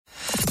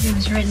It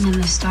was written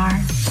in the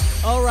stars.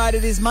 All right,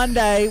 it is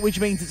Monday, which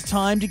means it's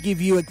time to give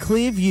you a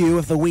clear view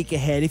of the week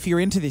ahead. If you're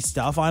into this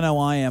stuff, I know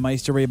I am. I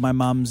used to read my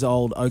mum's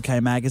old OK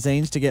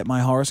magazines to get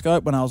my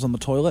horoscope when I was on the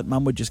toilet.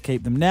 Mum would just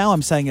keep them. Now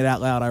I'm saying it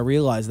out loud. I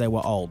realise they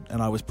were old,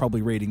 and I was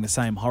probably reading the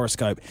same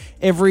horoscope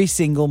every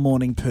single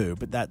morning poo.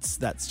 But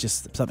that's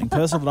just something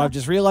personal that I've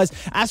just realised.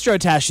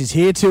 Astrotash is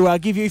here to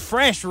give you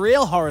fresh,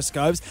 real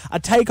horoscopes, a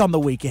take on the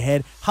week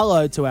ahead.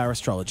 Hello to our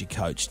astrology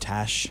coach,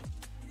 Tash.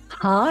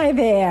 Hi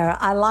there.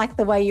 I like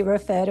the way you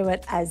refer to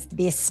it as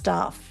this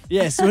stuff.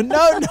 Yes. Well,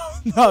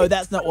 no,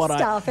 that's not what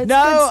stuff. I... It's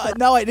No, good stuff.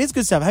 no, it is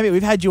good stuff. Hey,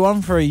 we've had you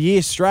on for a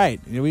year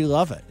straight. We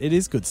love it. It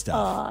is good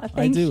stuff. Oh,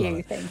 thank you. Love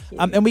it. Thank you.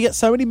 And we get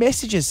so many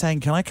messages saying,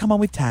 can I come on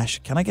with Tash?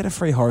 Can I get a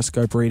free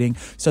horoscope reading?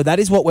 So that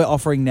is what we're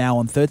offering now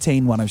on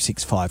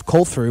 131065.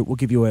 Call through. We'll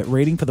give you a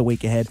reading for the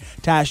week ahead.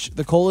 Tash,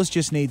 the callers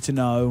just need to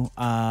know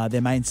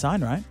their main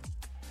sign, right?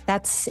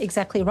 That's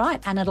exactly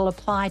right. And it'll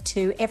apply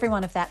to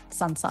everyone of that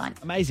sun sign.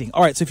 Amazing.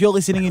 All right, so if you're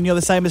listening and you're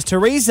the same as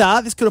Teresa,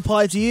 this could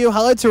apply to you.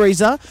 Hello,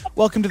 Teresa.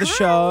 Welcome to the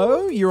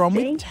show. You're on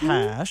with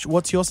Tash.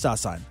 What's your star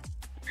sign?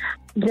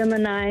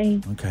 Gemini.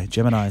 Okay,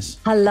 Geminis.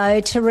 Hello,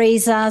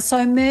 Teresa.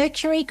 So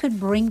Mercury could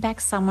bring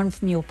back someone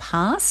from your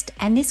past,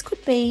 and this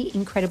could be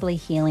incredibly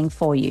healing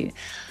for you.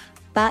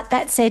 But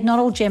that said, not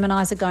all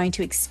Geminis are going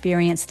to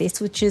experience this,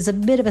 which is a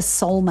bit of a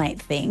soulmate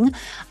thing.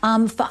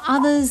 For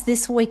others,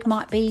 this week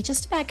might be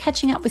just about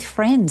catching up with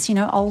friends,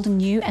 old and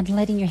new, and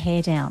letting your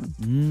hair down.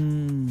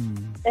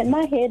 Let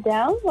my hair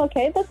down?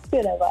 Okay, that's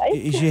good advice.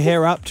 Is your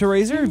hair up,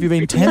 Teresa? Have you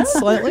been tense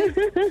lately?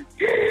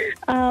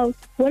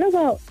 What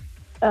about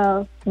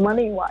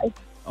money-wise?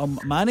 Oh,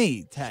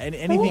 money.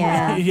 Anything?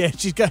 Yeah.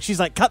 She's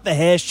like, cut the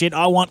hair shit.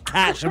 I want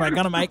cash. Am I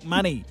going to make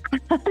money?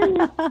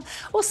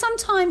 Well,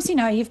 sometimes,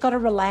 you've got to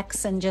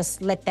relax and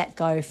just let that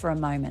go for a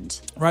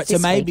moment. Right. So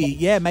This maybe,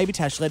 weekend. maybe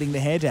Tash letting the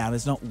hair down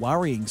is not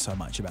worrying so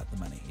much about the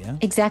money. Yeah.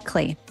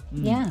 Exactly.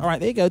 Yeah. All right.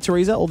 There you go,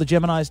 Teresa. All the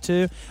Geminis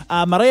too.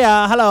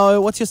 Maria,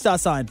 hello. What's your star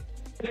sign?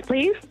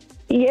 Please?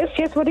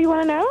 Yes. What do you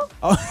want to know?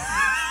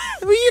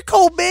 Well, you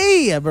called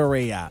me,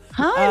 Maria.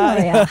 Hi,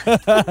 Maria.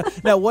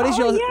 Now, what is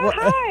your...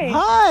 hi.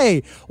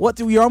 Hi.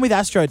 You're on with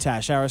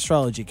Astrotash, our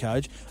astrology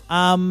coach.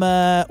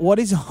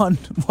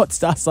 What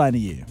star sign are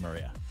you,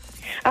 Maria?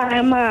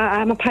 I'm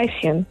a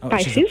Piscean. Oh,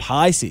 she's a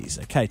Pisces.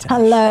 Okay, Tash.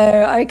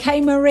 Hello. Okay,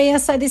 Maria.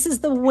 So this is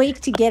the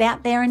week to get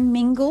out there and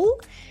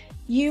mingle.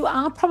 You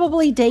are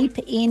probably deep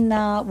in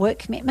work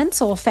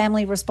commitments or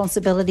family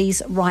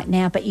responsibilities right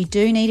now, but you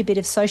do need a bit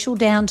of social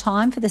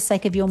downtime for the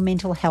sake of your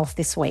mental health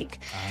this week.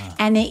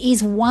 And there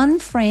is one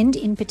friend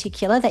in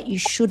particular that you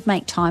should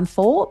make time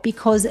for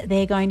because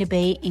they're going to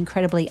be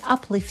incredibly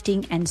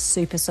uplifting and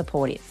super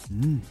supportive.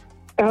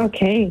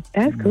 Okay,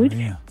 that's good.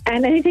 Yeah.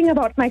 And anything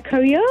about my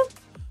career?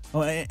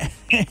 Oh,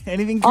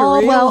 anything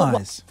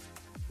career-wise?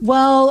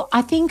 Well,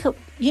 I think,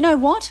 you know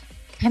what?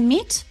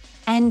 Commit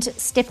and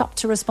step up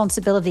to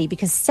responsibility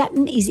because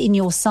Saturn is in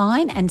your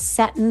sign and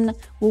Saturn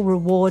will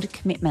reward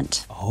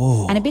commitment.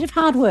 Oh. And a bit of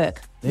hard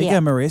work. There you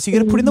go, Maria. So you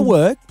got to put in the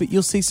work, but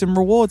you'll see some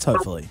rewards,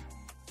 hopefully.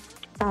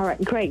 All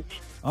right, great.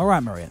 All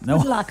right, Maria. No,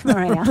 Good luck,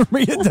 Maria.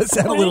 Maria does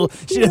sound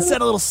she does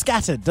sound a little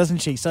scattered, doesn't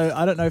she? So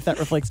I don't know if that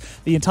reflects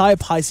the entire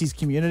Pisces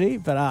community,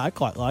 but I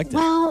quite liked it.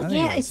 Well, I think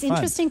yeah, it was it's fun.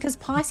 interesting because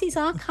Pisces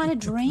are kind of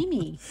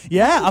dreamy.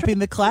 Yeah, up in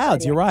the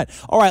clouds. You're right.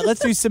 All right, let's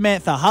do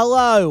Samantha.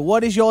 Hello.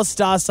 What is your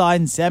star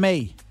sign,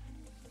 Sammy?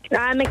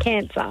 I'm a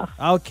Cancer.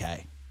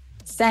 Okay.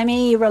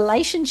 Sammy,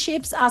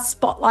 relationships are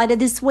spotlighted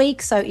this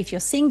week. So if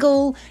you're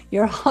single,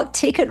 you're a hot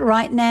ticket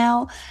right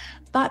now.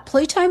 But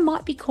Pluto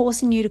might be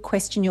causing you to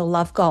question your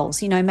love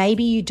goals.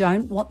 Maybe you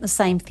don't want the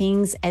same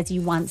things as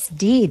you once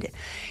did.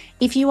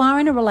 If you are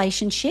in a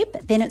relationship,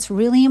 then it's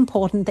really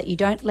important that you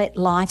don't let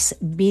life's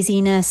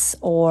busyness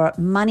or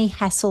money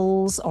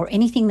hassles or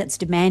anything that's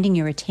demanding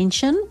your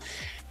attention,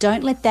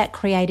 don't let that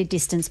create a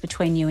distance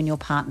between you and your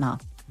partner.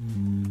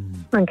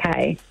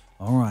 Okay.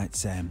 All right,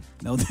 Sam.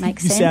 No,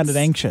 Makes you sense? sounded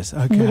anxious.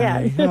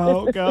 Okay. Yeah.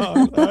 Oh,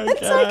 God. Okay.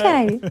 It's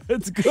okay.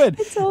 It's good.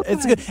 It's all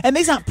It's right. good. And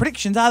these aren't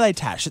predictions, are they,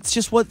 Tash? It's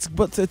just it's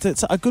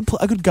a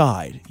good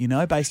guide,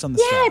 based on the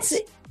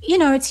stars.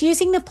 It's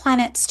using the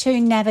planets to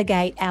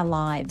navigate our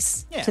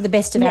lives to the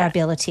best of our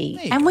ability.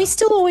 There you And go. we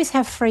still always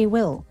have free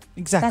will.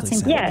 Exactly,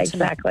 That's Sam. important. Yeah, to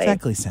know. exactly.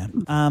 Exactly,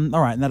 Sam.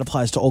 All right, and that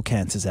applies to all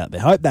cancers out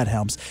there. Hope that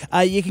helps.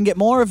 You can get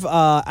more of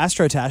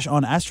Astrotash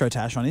on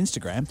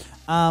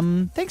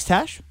Instagram. Thanks,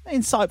 Tash.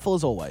 Insightful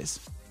as always.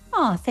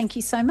 Oh, thank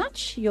you so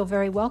much. You're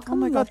very welcome.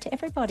 my Love God. to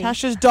everybody.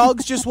 Tasha's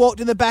dog's just walked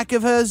in the back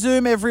of her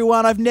Zoom,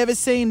 everyone. I've never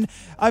seen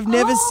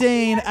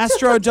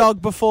Astro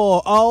Dog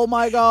before. Oh,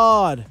 my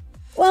God.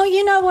 Well,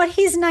 you know what?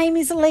 His name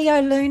is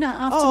Leo Luna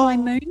after my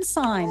moon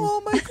sign.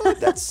 Oh, my God,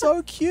 that's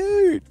so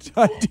cute.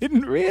 I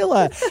didn't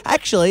realize.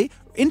 Actually,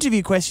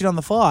 interview question on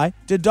the fly.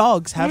 Do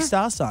dogs have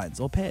star signs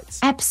or pets?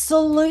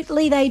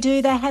 Absolutely, they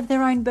do. They have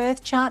their own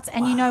birth charts.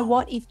 And you know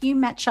what? If you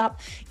match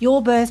up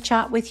your birth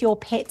chart with your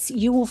pets,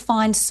 you will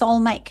find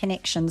soulmate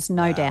connections,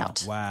 no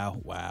doubt.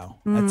 Wow.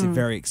 That's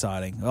very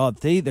exciting. Oh,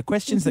 the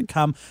questions that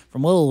come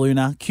from little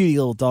Luna, cutie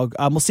little dog.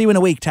 We'll see you in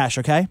a week, Tash,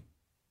 okay?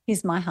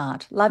 Here's my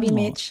heart. Love you,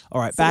 Mitch.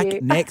 All right, See back you.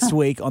 next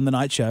week on The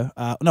Night Show.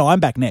 No, I'm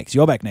back next.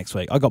 You're back next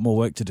week. I got more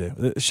work to do.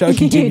 The show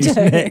continues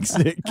do. next.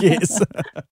 Kiss.